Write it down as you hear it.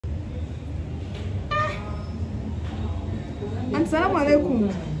Assalamu alaikum.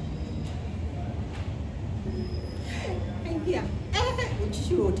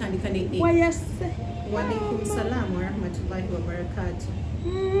 Walaikum salam wa rahmatullahi wa barakatuh.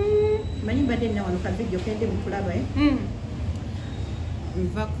 Mani bade na wanuka video kende mkulaba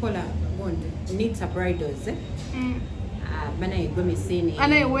mvakola bonde nita bridals bana yegome sini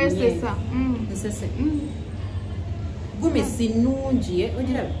ana yewesesa sese gome sinungi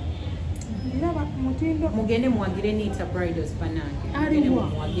ojira ndaba mutindo mugende mwagire nita bridals banange mugende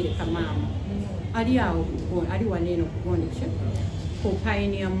mwagire kamama ali awo ali waneno kugonde che ko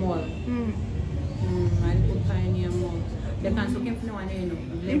Pioneer Mall ali ko Pioneer Mall the council came from waneno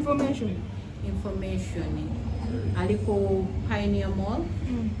information aliko Pioneer Mall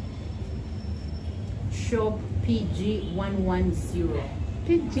shop PG110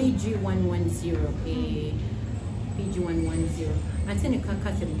 PG110 PG110 antene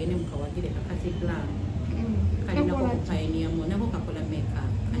kakase mgene mkawagire kakase glam kali nako Pioneer Mall nako kakola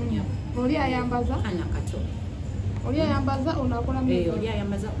makeup kanya oli ayambaza kana kato oli ayambaza unakola makeup oli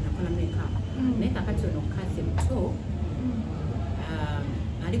ayambaza unakola makeup neka kato no kase mto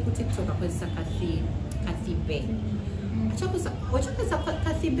ali ku TikTok akozesa Kathibe achakoza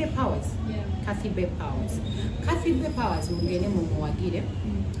Kathibe powers Kathibe powers mugene mumuwagire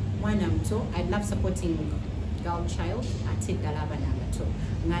mwana mto. I love supporting girl child atedala abana abato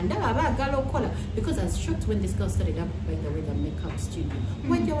ngandaba abagala okola because I was shocked when this girl started up by the way the makeup studio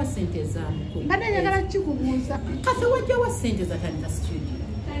wajja wa sente zamu bana yagala chikubuza kase wajja wa sente za tanda studio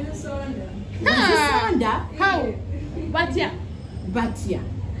sonda how batya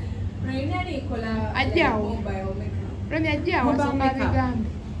Rainari kola ajao remi ajao somaligambe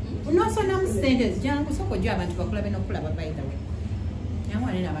unoso na msendezi jangu soko jwa abantu bakula beno kula by the way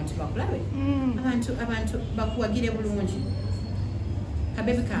yamwana na abantu bakula be abantu bakuwagire bulungi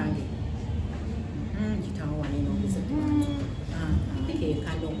kabebe kange kitawo waneno pike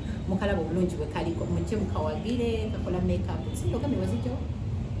kando mukala bulungi bwe kaliko muje mukawagire kakola makeup sio kama wazijo.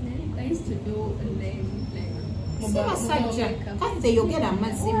 I used to do Sajja, kante yogera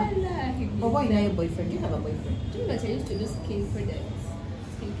mazima. Oba ina your boyfriend? Do you have a boyfriend? Do you know that I used to do skin products?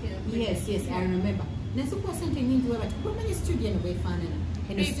 Skincare. Yes, I remember. Nasuko sente nyingi wewe bati kwa many studio ni wefanana.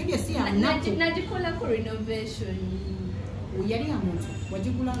 Eno studio si ya mnato. Najikola ko renovation. Uyali ya muntu.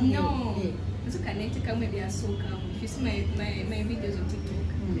 Wajigula no. So connect kamwe bya soka. If you see my videos on TikTok.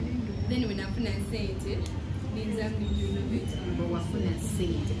 Then when I say it, means I'm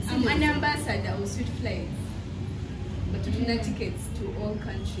I'm an ambassador of Sweet Flights. But we do tickets to all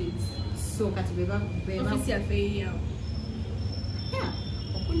countries. So katibeba office ya fei yao. Yeah.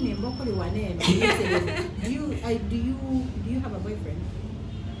 Okune mbokoli wane. Do you have a boyfriend?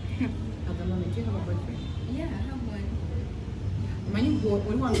 At the moment, do you have a boyfriend? Yeah, I have one. Mani go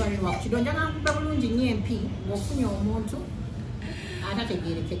oli wangani wa kidonja ngamba bulungi nyempi wofunyo omuntu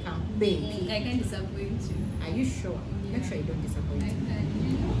atategere keka baby. I can't disappoint you. Are you sure? Yeah. Make sure you don't disappoint me.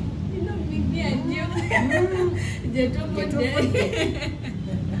 You know me and you.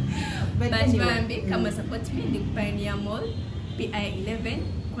 But anyway, come support me in the Pioneer Mall, PI11,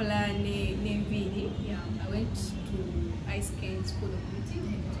 Kola Nemvidi. Yeah, I went to Ice Cane School of Beauty.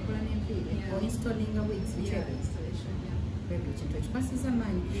 Kola Nemvidi. Yeah. Or installing a wig. Yeah, installation. Yeah. Very good. What's his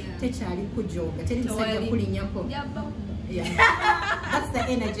man? Yeah. Techali kujoga. Tell him to pulling your coat. Yeah. That's the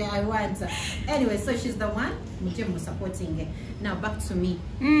energy I want. Anyway, so she's the one mujemu supporting her. Now back to me.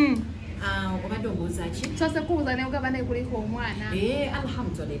 Obadongo zachi. Sasa kuza ne ugabane kuliko omwana.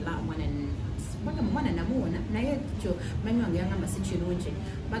 Alhamdulillah mwana namuona naye kyo manyi wange yangamba si kirungi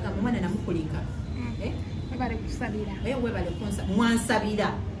baga mwana namukulika. Webale kusabira. Webale kunsa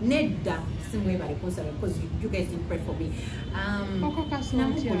mwansabira nedda simwebale kunsabira because you guys didn't pray for me.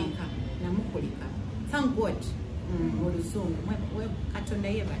 Namukulika. Thank God. Oluzungu mwe katonda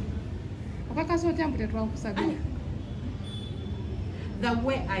yebale. Okakaso otyambute twakusabira. The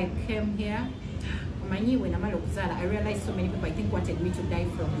way I came here, when I realized so many people I think wanted me to die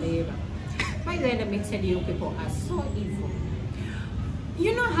from labor. By the way, let me tell you, people are so evil.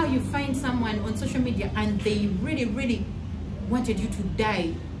 You know how you find someone on social media and they really wanted you to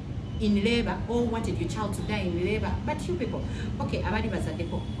die in labor or wanted your child to die in labor, but you people, okay, you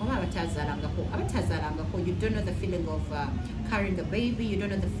don't know the feeling of carrying the baby, you don't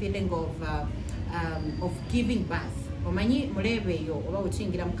know the feeling of giving birth. Omanyi mulebe yo oba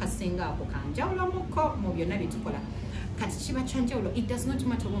uchingira mukasenga ako kanjawulo muko mu byonna bitukola kati kiba kyanjawulo. It does not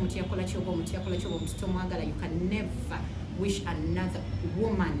matter what omuntu yakola kyoba omuntu yakola kyoba omuntu tomwagala. You can never wish another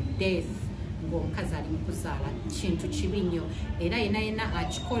woman death ng'omukazi ali mu kuzaala kintu kibi nnyo era yena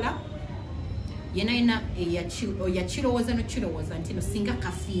akikola yena yakirowooza nokirowooza nti no singa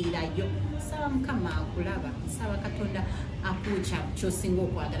kafiirayo nsaba mukama akulaba nsaba katonda akuukya kyosinga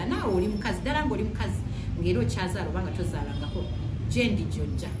okwagala naawe oli mukazi ddala ngaoli mukazi ng'era okyazaala obanga tozaalangako gyendi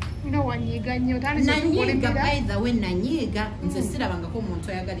gyojja nanyiiga baitha we nanyiiga nze sirabangako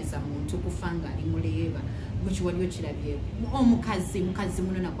omuntu ayagaliza muntu kufa ng'ali muleeba bwekiwali okirabye mukazi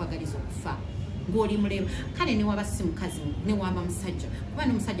muno nakwagaliza okufa ng'oli muleeba kale newaba si mukazi newaba musajja kuba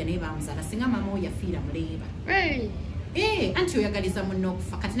n'omusajja naye bamuzaala singa mama we yafiira muleeba anti oyagaliza munno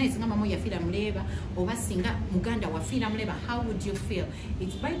okufa kati naye singa mama we yafiira muleeba oba singa muganda wafiira muleeba how would you feel?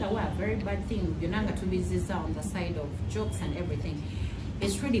 It's by the way a very bad thing byonna nga tubiziza on the side of jokes and everything.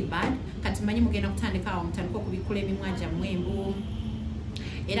 It's really bad. Kati manyi mugenda kutandika awo mutandika okubikula emimwa gyammwe embu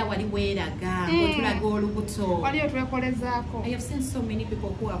era wali weeraga otulaga olubuto. I have seen so many people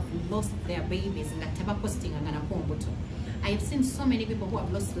who have lost their babies nga tabapostinganga nako mbuto. I have seen so many people who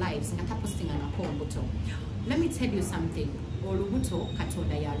have lost lives nga tapostinga nako mbuto. Let me tell you something. Olubuto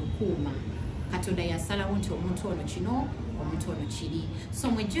katonda yalukuuma. Katonda yasalawo nti omuntu ono kino omuntu ono kiri.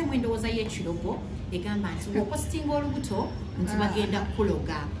 So mwejje mwendowooza y'ekirogo egamba nti wopostinga olubuto nti bagenda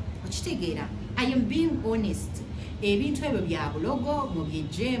kuloga. Okitegeera. I am being honest. Ebintu ebyo bya bulogo mu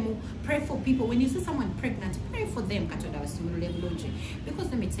byejjeemu. Pray for people. When you see someone pregnant, pray for them. Katonda basumulule bulungi. Because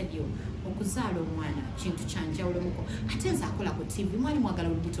let me tell you, okuzaala omwana kintu kyanjawulo muko. Ate nze akola ku TV mwali mwagala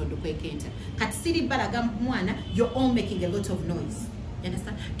olubuto ndukwekenta. Kati siri balaga mwana, you're all making a lot of noise. You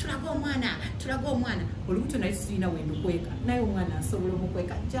understand? Tulaga omwana. Olubuto nali sirina wendukweka. Naye omwana asobola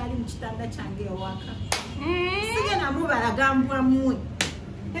omukweka. Gyali mu kitanda kyange ewaka. Sigenda mubalaga mbwammwe.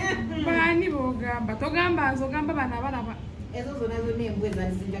 Bani bogamba togamba azogamba bana balaba ezo zona zone embweza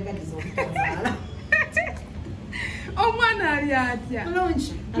nizinjagaliza okuzaala omwana ali atya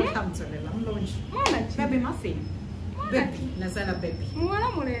mulungi alhamdulillah mulungi baby mafin baby nazala baby mwana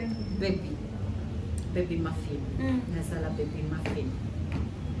mulenzi baby mafin nazala baby mafin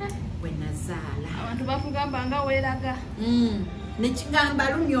when nazala abantu bakugamba nga weeraga nekigamba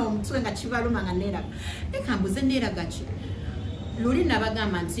lumya omutwe nga kibaluma nga neeraga ekambuze neeraga ki luli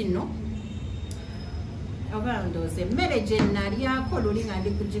nabagamba nti nno oba ndooze emmere gye nalyako luli nga ndi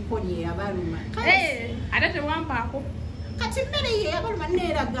ku gikoni abaluma ate tewampaako kati emmere ye abaluma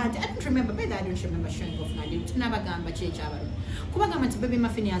neeraga nti I don't remember showing off nga nabagamba kyekyabaluma kubagamba nti baby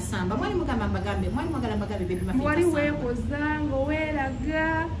mafin asamba mwali mugamba mbagambe baby mafin wali weekoza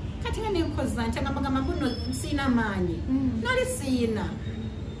ng'oweeraga kati nga nenkoza nti agambagamba mbuno siina maanyi nali siina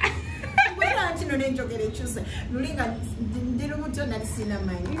Tino nenjogera ekyuse lulinga ndi lubuto nali sina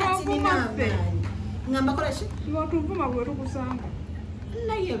maanyi ati nina amaanyi ngamba kola ki ng'otuvuma bwe tukusanga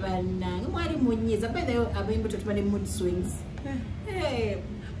naye bannange mwali munyiza beeyo ab'embuto tuba ne mood swings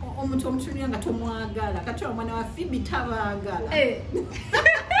omuntu omutunira nga tomwagala kati omwana wa Fibi tabaagala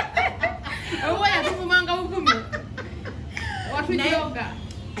oba yatuvumanga buvumi watujoga.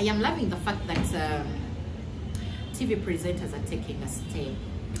 I am loving the fact that TV presenters are taking a step.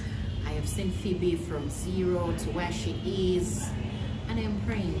 I have seen Phoebe from zero to where she is, and I am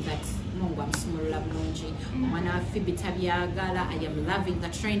praying that Mungu amsumulula bulungi omwana Phoebe tabyagala. I am loving the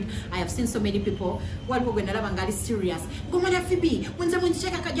trend. I have seen so many people waliwo gwe nalaba ngali serious ng'omwana Phoebe mwenza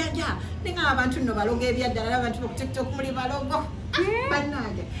mwenjeka kajanja nenga abantu nno balogo ebyaddala abantu ku TikTok muli balogo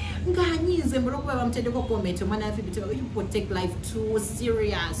bannange ng'anyize mbuloko bamutendeko comment omwana Phoebe people take life too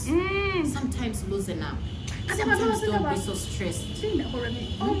serious. Sometimes loosen up. Sometimes don't be so stressed.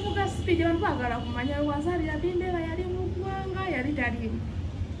 Omuvuga speed abantu bagala kumanya wazalira Bindeba yali mu ggwanga yali talimu.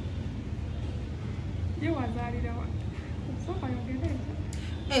 Ye wazalira wa. Soka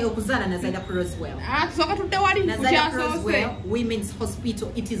yogere. Okuzaala nazalira ku Roswell. Soka tudde wali nazalira Roswell Women's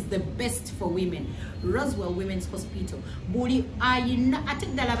Hospital. It is the best for women. Roswell Women's Hospital. Buli ayina ate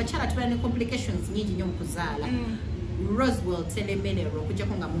ddala abakyala tubala ne complications nyingi nnyo mu kuzaala. Roswell telemelero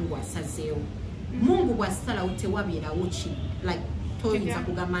okujjako nga Mungu asazeewo. Mungu bw'asalawo tewabeerawo ki like toyinza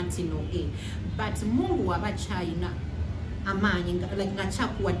kugamba nti no but Mungu wabakyayina amaanyi nga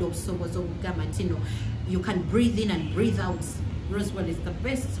kyakuwadde obusobozi okugamba nti no you can breathe in and breathe out. Roswell is the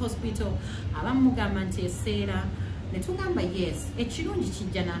best hospital. Abamu mugamba nti eseera ne tugamba yes ekirungi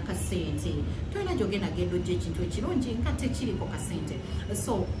kijja n'akasente tolina gy'ogenda genda ojja ekintu ekirungi nga tekiriko kasente.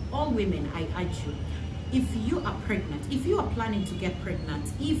 So all women I urge you, if you are pregnant, if you are planning to get pregnant,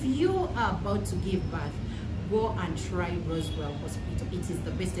 if you are about to give birth, go and try Roswell Hospital. It is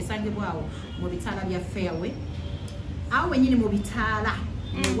the best. Esangibwawo mu bitaala bya Fairway. Awo wenyini mu bitaala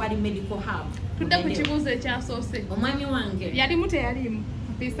wali medical hub. Tudde ku kibuuzo ekyasoose. Omwami wange. Yalimu teyalimu.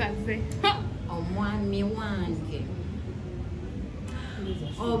 Mpisa ze. Omwami wange.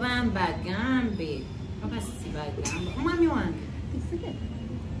 Oba mbagambe. Oba si bagamba. Omwami wange.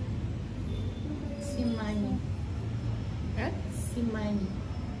 simanyi simanyi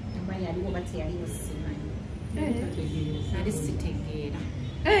aba yaliwo bati yaliwo simanyi ali sitegeera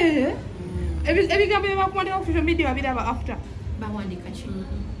ebigambo byebakuwandika ku social media wabiraba after bawandika ki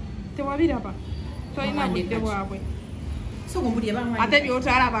tewabiraba tolina budde bwabwe so gumbulye bawandika ate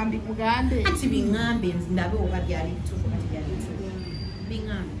byotalaba mbikugambe ati biŋŋambe ndabe oba byali bituufu kati byali bituufu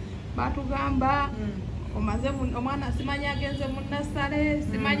biŋŋambe batugamba omaze omwana simanyi agenze mu nasale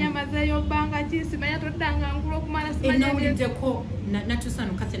simanyi amazeeyo bbanga ki simanyi toddanga ngulu okumala simanyi nawuliddeko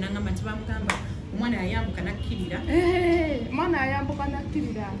natusano kase nangamba nti bamugamba omwana yayambuka nakkirira omwana yayambuka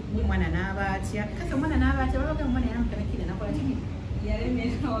nakkirira omwana n'aba atya kase omwana n'aba atya babaga omwana yayambuka nakkirira nakola kiki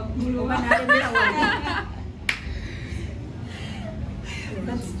yalemera waggulu oba nalemera waggulu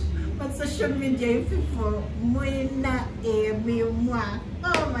but social media, you people, mulina emimwa.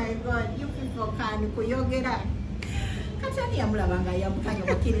 Oh my God, you people can kuyogera. Kati ani yamulabanga yamukanya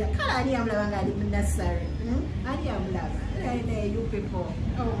wakirira. Kala ani yamulabanga ali munasari. Ani yamulaba. You people.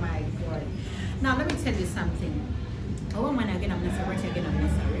 Oh my God. Now let me tell you something. Owa mwana agenda munasari, agenda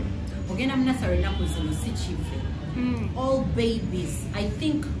munasari. Ogenda munasari nakuzino si chive. All babies, I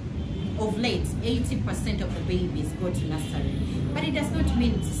think of late, 80% of the babies go to nursery. But it does not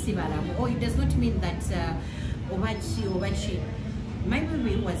mean Sibalamu, or it does not mean that Obachi. My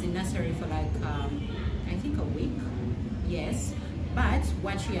baby was in nursery for like, I think a week, yes. But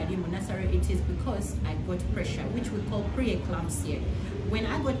what she had in nursery, it is because I got pressure, which we call pre-eclampsia. When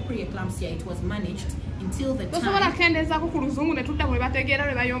I got pre-eclampsia, it was managed until the time.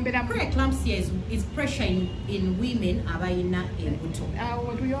 Pre-eclampsia is pressure in women abayina ebuto.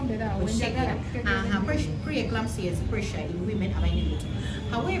 Pre-eclampsia is pressure in women abayina ebuto.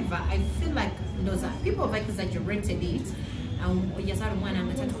 However, I feel like those are, people have exaggerated it. Yasara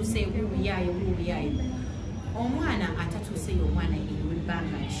mwana atatuse wuyaye. Omwana atatuse omwana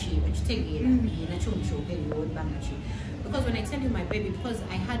banga chi ekitegeera nakyo mukyogere banga chi. Because when I tell you my baby, because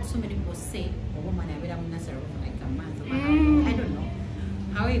I had so many people say, oh, woman, I better nursery for like a month or I don't know.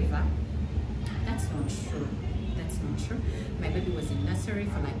 However, that's not true. That's not true. My baby was in nursery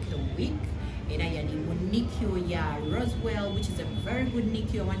for like a week. And I had in NICU, Roswell, which is a very good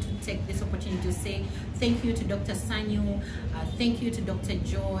NICU. I want to take this opportunity to say thank you to Dr. Sanyu, thank you to Dr.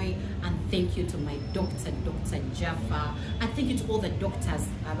 Joy, and thank you to my doctor, Dr. Jaffa, and thank you to all the doctors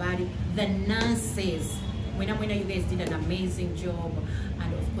about it, the nurses. When you guys did an amazing job,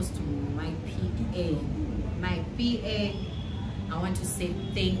 and of course to my PA, I want to say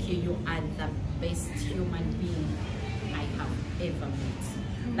thank you. You are the best human being I have ever met.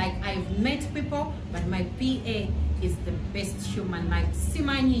 Like, I've met people, but my PA is the best human. Like,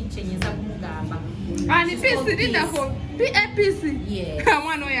 Simanyi Chenyeza Mugamba. And if it's PAPC. Yeah.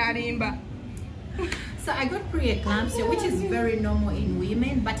 So I got pre-eclampsia, which is very normal in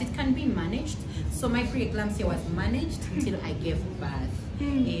women, but it can be managed. So my pre-eclampsia was managed until I gave birth.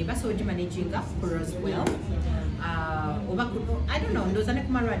 That's what managing up for as well. I don't know, those are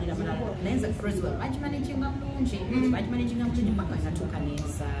Maradi as well. I'm managing up a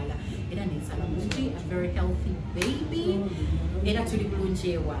very healthy baby. Era tuli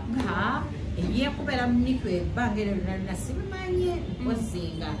kunjewa ka ebiye kubera mnikwe bangere na simanye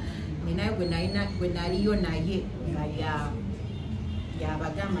ozinga ninayo gwe naliyo naye ya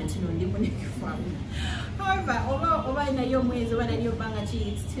bagamba nti no ndi munekifamu. However, oba inayo mwezi oba naliyo banga chi,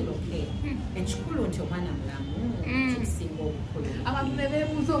 it's still okay. Ekikulu nti omwana mulamu kisinga obukulu. Abantu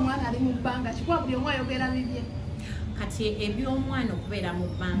bebuuza omwana ali mu bbanga kikwa buli omu ayogera bibye. Kati eby'omwana okubeera mu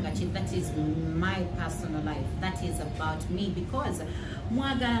bbanga ki, that is my personal life. That is about me, because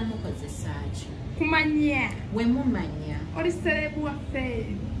mwagala mukozesa ki kumanya we mumanya oli serebu waffe.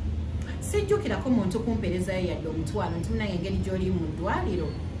 Sijjukirako muntu kumperezayo yadde omutwalo nti munaye engeri gy'oli mu ddwaliro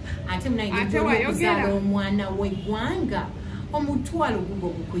ate munaye engeri gy'oli okuzaala omwana w'eggwanga omutwalo gugwo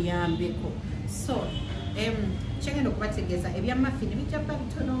gukuyambeko. So kyengenda okubategeeza ebya mafini bijja kuba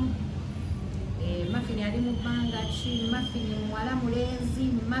bitono. Mafini ali mu bbanga ki, mafini muwala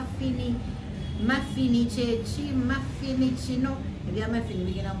mulenzi, mafini kyeki, mafini kino, ebya mafini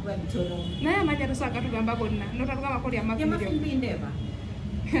bigenda kuba bitono. Naye amanya tosaka tugamba gonna notatugambako lya mafini Bindeba.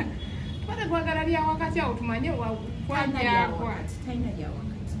 Twate kwagala lya wakati awo tumanye kwajakwa taina lya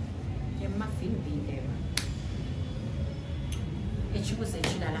wakati mafini Bindeba. Ekibuzo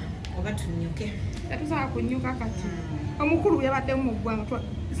ekirala oba tunyuke tetusaka kunyuka kati omukulu yabadde mu ggwanga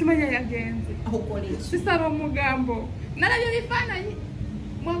simanya yagenze sisaba omugambo nalabyo bifaananyi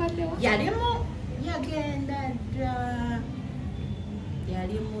mwabaddewa yalimu yagenda dda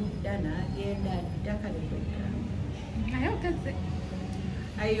yalimu dda nagenda dda kalekwedda naye okazze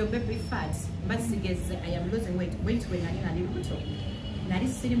your baby fat but sigeze I am losing weight when I lubuto nali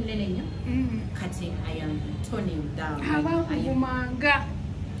siri munene nnyo kati I am toning down. Abakuvumanga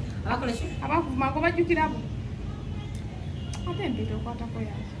abakola ki abakuvumanga bajjukirabo ate mpita okwatako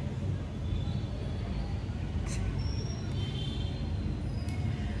yazo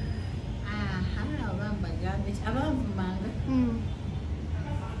abavumanga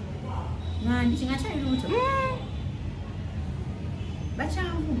ngandi kingakyali lubuto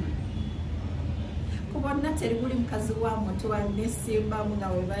bakyanvuma kubona teri buli mukazi wa muntu wanesimbamu nga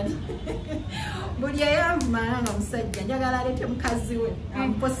we bali buli eyavumanga nga musajja njagala alete mukazi we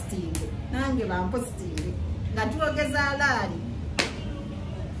ampostinge nange bampostinge nga twogeza alaali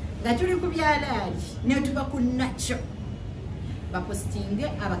nga tuli ku byalaali netuba ku nakyo bapostinge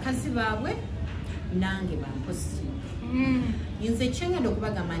abakazi baabwe nange bampostinge nze kyengenda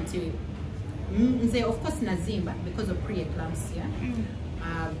okubagamba nti nze of course nazimba because of pre-eclampsia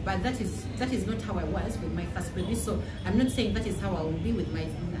but that is not how I was with my first baby, so I'm not saying that is how I will be with my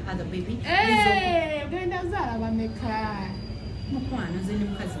other baby. Hey, ugenda zala bameka mukwana nze ni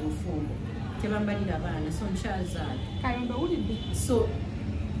mukazi mufumbo tebambalira abaana so nkyazala kayombe ulidde so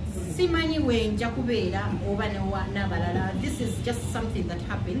simanyi wenja kubeera oba n'abalala. This is just something that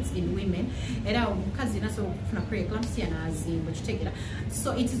happens in women era omukazi nasobola okufuna pre-eclampsia n'azimba kitegeera.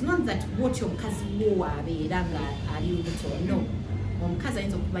 So it is not that what omukazi wo abeera nga ali lubuto, no, omukazi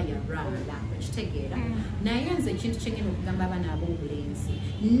ayinza okuba yarwala kitegeera. Naye nze ekintu kyengenda okugamba abaana ab'obulenzi,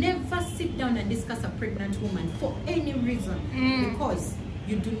 never sit down and discuss a pregnant woman for any reason because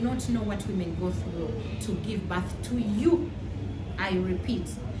you do not know what women go through to give birth to you. I repeat,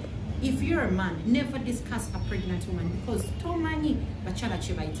 if you're a man, never discuss a pregnant woman because tomanyi bachala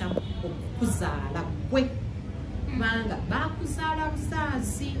chebaita okuzaala gwe banga bakuzala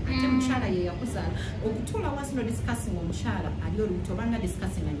buzazi ate muchala ye yakuzala okutula wansi no discussing omuchala ali olubuto banga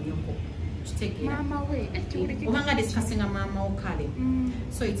discussing anyoko kiteke mama we obanga discussing a mama okale.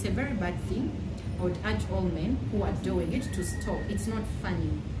 So it's a very bad thing. I would urge all men who are doing it to stop. It's not funny.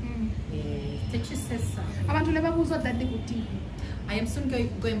 Abantu ne babuza dadde ku TV. I am soon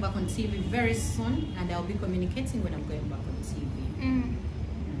going back on TV very soon, and I'll be communicating when I'm going back on TV.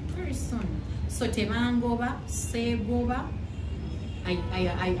 Very soon. So Temangoba, Segoba,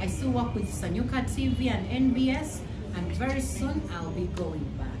 I still work with Sanyuka TV and NBS, and very soon I'll be going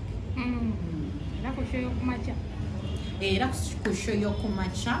back.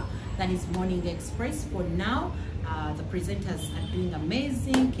 That is Morning Express. For now, the presenters are doing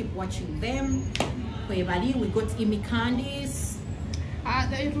amazing. Keep watching them. We got Imi Candice.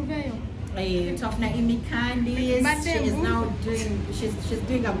 Talking Imi Candice. She is now doing. She's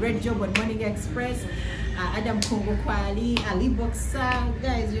doing a great job on Morning Express. Adam Kongo Kwali, Ali Boxer.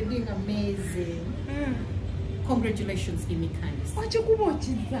 Guys, you're doing amazing. Congratulations, Imi Candice.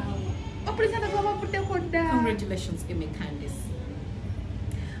 Congratulations, Imi Candice.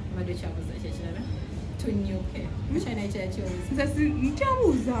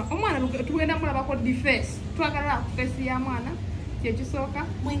 Nchabuza omwana tugenda mulaba ko defense twagala ku face ya mwana kye kisoka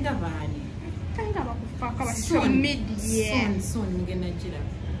mwenga bani tanga bakufaka ba social media son ngena kira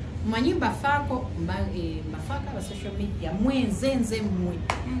manyi bafako bafaka ba social media mwenzenze mwe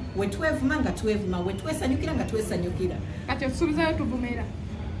wetwevuma nga twevuma wetwesanyukira nga twesanyukira kati osubiza yo tuvumera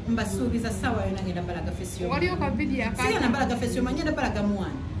mbasuubiza sawa yona ngenda balaga face yo waliyo ka video akata sina balaga face yo manyenda balaga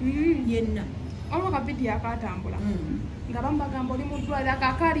mwana yenna waliwo ka video akatambula nga bambagamba oli mudwalira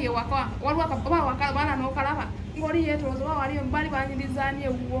kakali ewaka waliwo ka bana n'okalaba ng'oli yeetoloza oba waliyo bali banyirizaani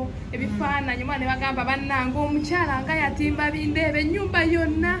ewuwo ebifaananyi omwana ne bagamba bannanga omukyala nga yatimba Bindeba ennyumba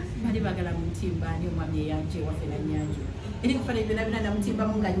yonna bali bagala mutimbaani omwami eyanje waffe na nyanjula eri kufaananyi byonna byonna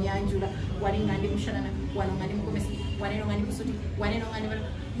namutimbamu nga nyanjula wali nga ndi mushalana wano nga ndi mukomesi waneno nga ndi kusuti waneno nga ndi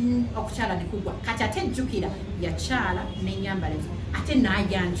okukyala ne kugwa kati ate jjukira yakyala n'ennyambala ate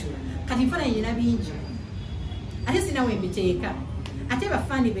n'ayanjula kati nfaananyi yina bingi ate sinawe mbiteeka ate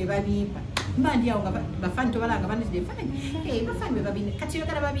bafaani be babimpa mba ndi awo nga bafaani tobalanga bandetera ebifaananyi bafaani be babimpa kati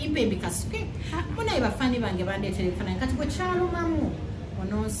yogala babimpa embikasuke munaye bafaani bange bandeetera ebifaananyi kati bwe kyalumamu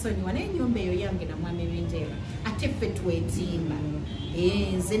ononsonyiwa naye ennyumba eyo yange na mwami Bindeba ate ffe twetimba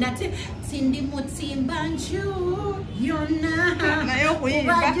nze nate sindi mutimba nju yona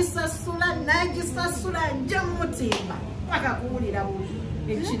obagisasula nagisasula nja mutimba paka kuwulira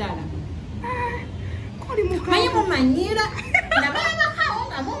bubi ekirala manyi mumanyira nababakawo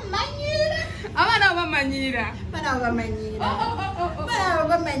nga mumanyira abaana bamanyira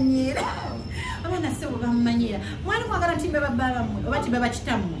abaana sebo bamumanyira mwali mwagala ntimbe babalammwe oba timbe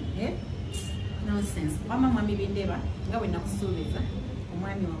bakitammwe nonsense wama mwami Bindeba nga bwe nakusuubiza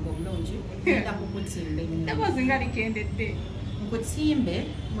omwami wange omulungi genda kukutimba ennyo nakozi nga likendedde nkutimbe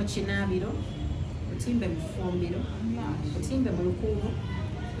mu kinaabiro kutimbe mu ffumbiro, kutimbe mu lukuubo,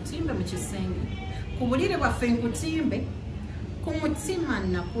 kutimbe mu kisenge, ku bulire bwaffe nkutimbe, ku mutima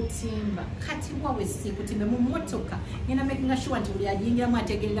nakutimba, kati wawe sikutimbe mu mmotoka ngenda making sure nti buli agiyingiramu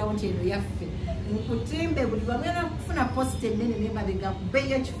ategererawo nti eno yaffe nkutimbe buli bwamwena kufuna post ennene nemabega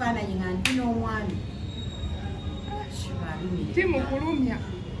kubeeyo ekifaananyi nga ndi n'omwami timukulumya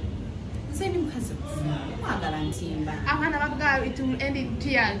nze ndi mukazi mwagala ntimba abaana bagala it will end in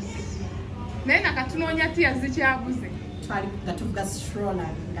tears naye nakatunoonya tears zikyabuze twali nga tuvuga stroller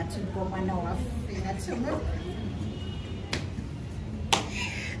nga tugga omwana waffe nga tumu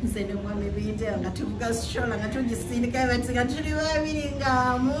nze nomwami Bindeba nga tuvuga stroller nga tugisindika bati nga tuli babiri nga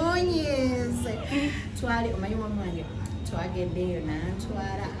amunyeze twali omanyi omwami wange twagendeeyo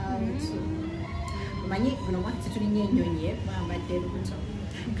nantwala out omanyi buno mwaka tetulinnya ennyonyi bambadde lubuto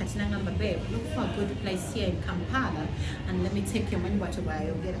kati nangamba babe look for a good place here in Kampala and let me take you omanyi bwatyo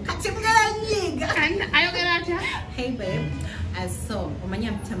bwayogera kati mugala nyiga ayogera atya hey babe so omanyi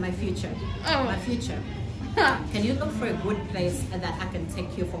after my future my future can you look for a good place that I can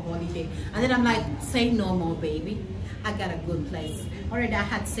take you for holiday? And then I'm like, say no more, baby. I got a good place. Already I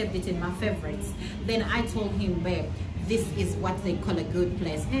had saved it in my favorites. Then I told him, babe, this is what they call a good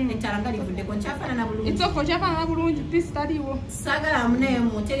place. It's okay, this study wo. Sagala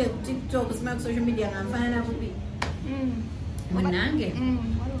mnemo, tell TikTok, smack social media, and find out Manange.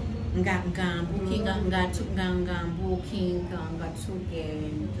 Ngambukinga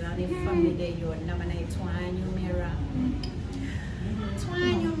tugenda ne family yonna banaye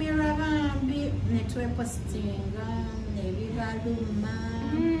twanyumira bambi ne twepostinga ne bibaluma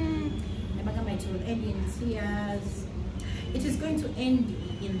ne bagamba it will end in tears. It is going to end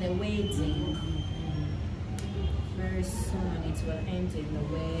in the wedding. Very soon it will end in the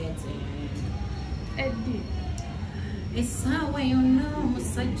wedding. Eddie. Essawa yona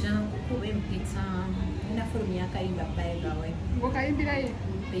musajja kuba empita nafulumya akayimba bayigawe ngokayimbira ye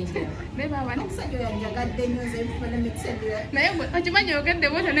ne baba omusajja oyo anjagadde nnyo nze mpufuna mixedde naye okimanyi ogedde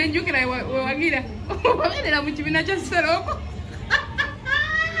bwota nenjukira wewagira obabeerera mu kibiina kya Seroko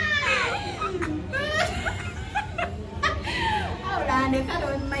awulande kale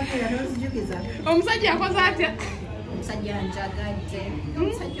omanyira n'ozijukiza omusajja akoze atya omusajja anjagadde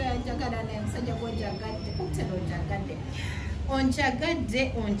omusajja oyo anjagala naye omusajja gw'onjagadde kutera onjagadde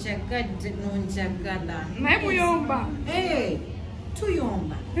n'onjagala naye muyomba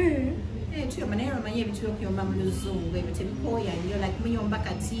tuyomba tuyomba naye omanyi ebintu by'okuyomba mu luzungu ebyo tebikooya nnyo like muyomba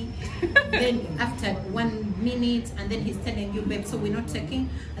kati then after 1 minute and then he's telling you babe so we're not talking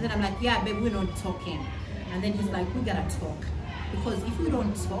and then I'm like yeah babe we're not talking and then he's like we gotta talk because if we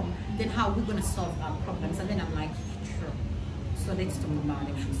don't talk then how are we gonna solve our problems and then I'm like sure so let's talk about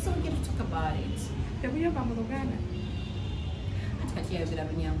it so we get to talk about it tebuyomba mu Luganda kati yayogera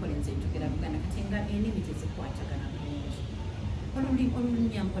bunyankole nze njogera Buganda kati nga ennimi tezikwatagana bulungi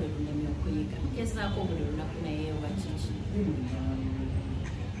olunyankole lunemye okuyiga ngezaako buli lunaku naye wakiki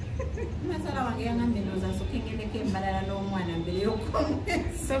masala wange yangambye ndowooza nsooka engendeko embalala n'omwana mbere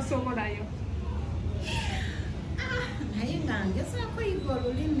y'okwomesa tosobolayo naye nga ngezaako yiga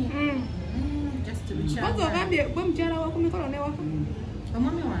olulimi oza ogambye gwe mukyala wa ku mikolo newaka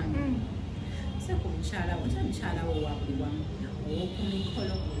omwami wange se ku mukyala wo wakulwamu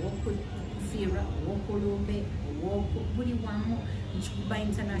owokumikolo owokufiirwa owokulumbe buli wamu nkikuba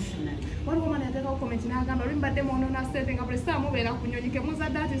international waliwo omwana yateekawo komenti n'agamba oli mbadde mwonoona ssente nga buli ssaawa mubeera ku nnyonyi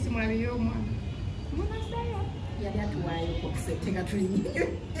kemuzadde ati simulabirire omwana munaddayo yali atuwaayo okusente nga tulinyo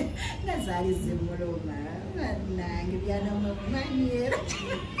nga zaali zimuluma bannange byanamamanyera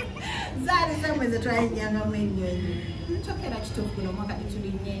zaali zamwe ze twalinyangamu ennyonyi ntokera kituufu guno omwaka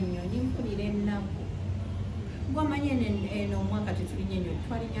tetulinnya ennyonyi mpulira ennaku gwamanye eno omwaka tetulinnya ennyonyi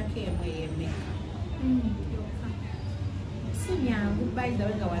twalinyako emu ey'emmeka yokka si nyangu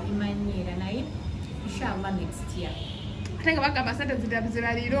bayizawe nga wabimanyiira naye inshallah next year ate nga bagamba sente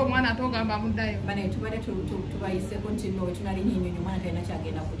ziraliire omwana ate ogamba amuddayo banaye tubadde tubayiseko nti no wetunalinya ennyonyi omwana talina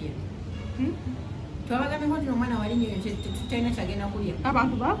kyagenda kulya twabagambeko nti omwana walinya talina kyagenda kulya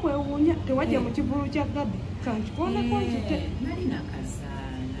abantu bakwewuunya tewajja mu kivulu kya gadde kankikooneko nkite nalina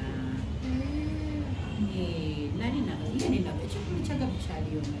kazaala nalina ekivulu kya gadde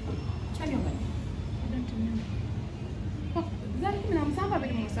kyaliyonga zaali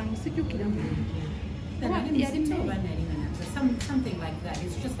 17 sijjukira something like that.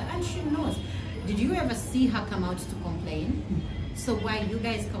 It's just that, and she knows. Did you ever see her come out to complain? So why are you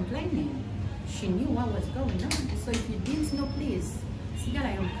guys complaining? She knew what was going on. So if you didn't know, please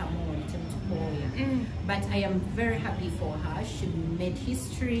But I am very happy for her. She made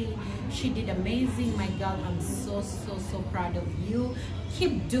history. She did amazing. My girl, I'm so proud of you.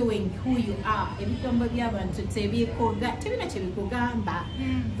 Keep doing who you are.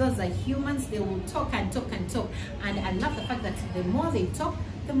 Those are humans. They will talk and talk and talk. And I love the fact that the more they talk,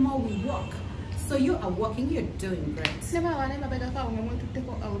 the more we walk. So you are walking, you're doing great.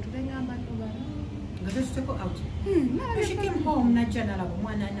 She came home na general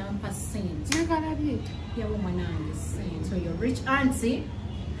mwana nampa saint. Yeah, woman saint. So you're rich auntie.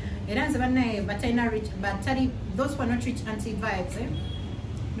 It ends but not rich, but those who are not rich auntie vibes, eh?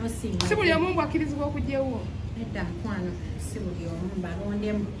 No sing. Sibuli omungu akirizibwa okujjewo. Edda nkwano sibuli omumba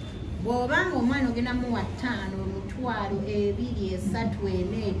londemu. Bw'obanga omwana ogenda mu wa 5, 2, 2, 3,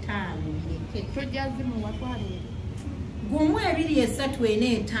 4, 5 bireke. Tojazimu watwale. Gumu 2, 3,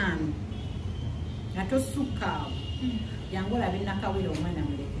 4, 5. Natosuka yangola binakawira omwana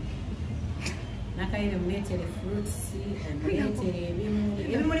muleke nakayire muletere fruits muletere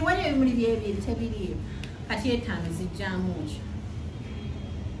ebimuli wali ebimuli byebiri tebiri kati 5 zijjamu ki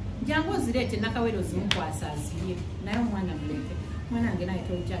jango zirete nakawiro zimukwasa aziye naye omwana muleke mwana wange naye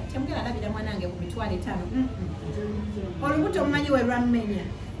tojja temugera alabira mwana wange ku mitwalo 5 olubuto omumanyi we lwammenya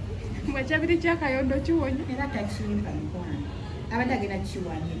mwekyabiri kyakayondo kiwonye era takimpa mukwana abadde agenda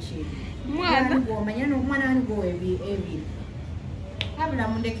kiwanye kiri mwana omanya n'omwana wani gwe ebiri abula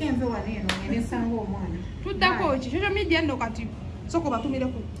mundeke enve wano eno ng'enesanga omwana tuddako ki social media nno kati soko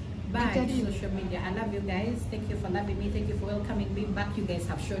batumireko. Bye social media. I love you guys. Thank you for loving me. Thank you for welcoming me back. You guys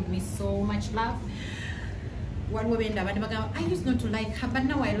have showed me so much love. I used not to like her, but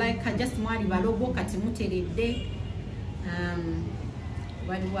now I like her. Just mwari balogo kati muteredde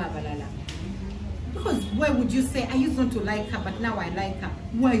because why would you say I used not to like her but now I like her?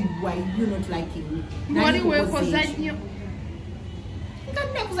 Why you not liking me?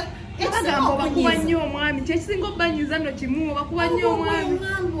 Bakuba nnyo omwami kyekisinga obbanyiza nno kimu bakuba nnyo omwami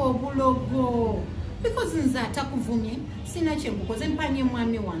obulogo because nze atakuvumye sina kyenkukoze mpanye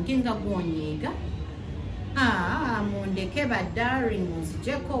mwami wange nga gwonyeega mundeke badari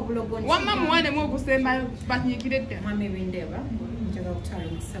munzijeko obulogo wamma muwanemu ogusembayo banyigire dda mwami Bindeba njaga kutwala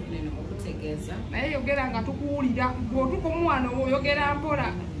omukisa gunene okutegeeza naye yogera nga tukuwulira bw'otuka omwana oyogera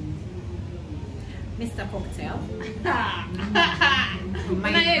mpola. Mr. Cocktail,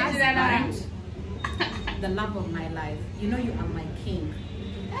 my husband, the love of my life. You know you are my king.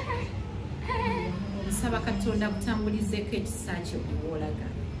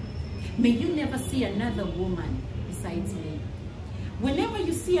 May you never see another woman besides me. Whenever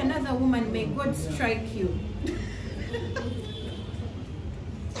you see another woman, may God strike you.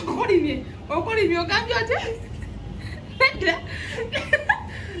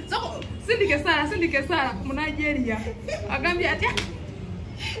 Sindike Sara mu Nigeria agambye atya.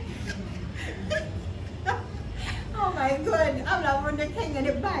 Oh my God, I'm on the Kenya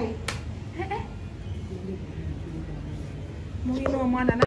to buy. Mulina omwana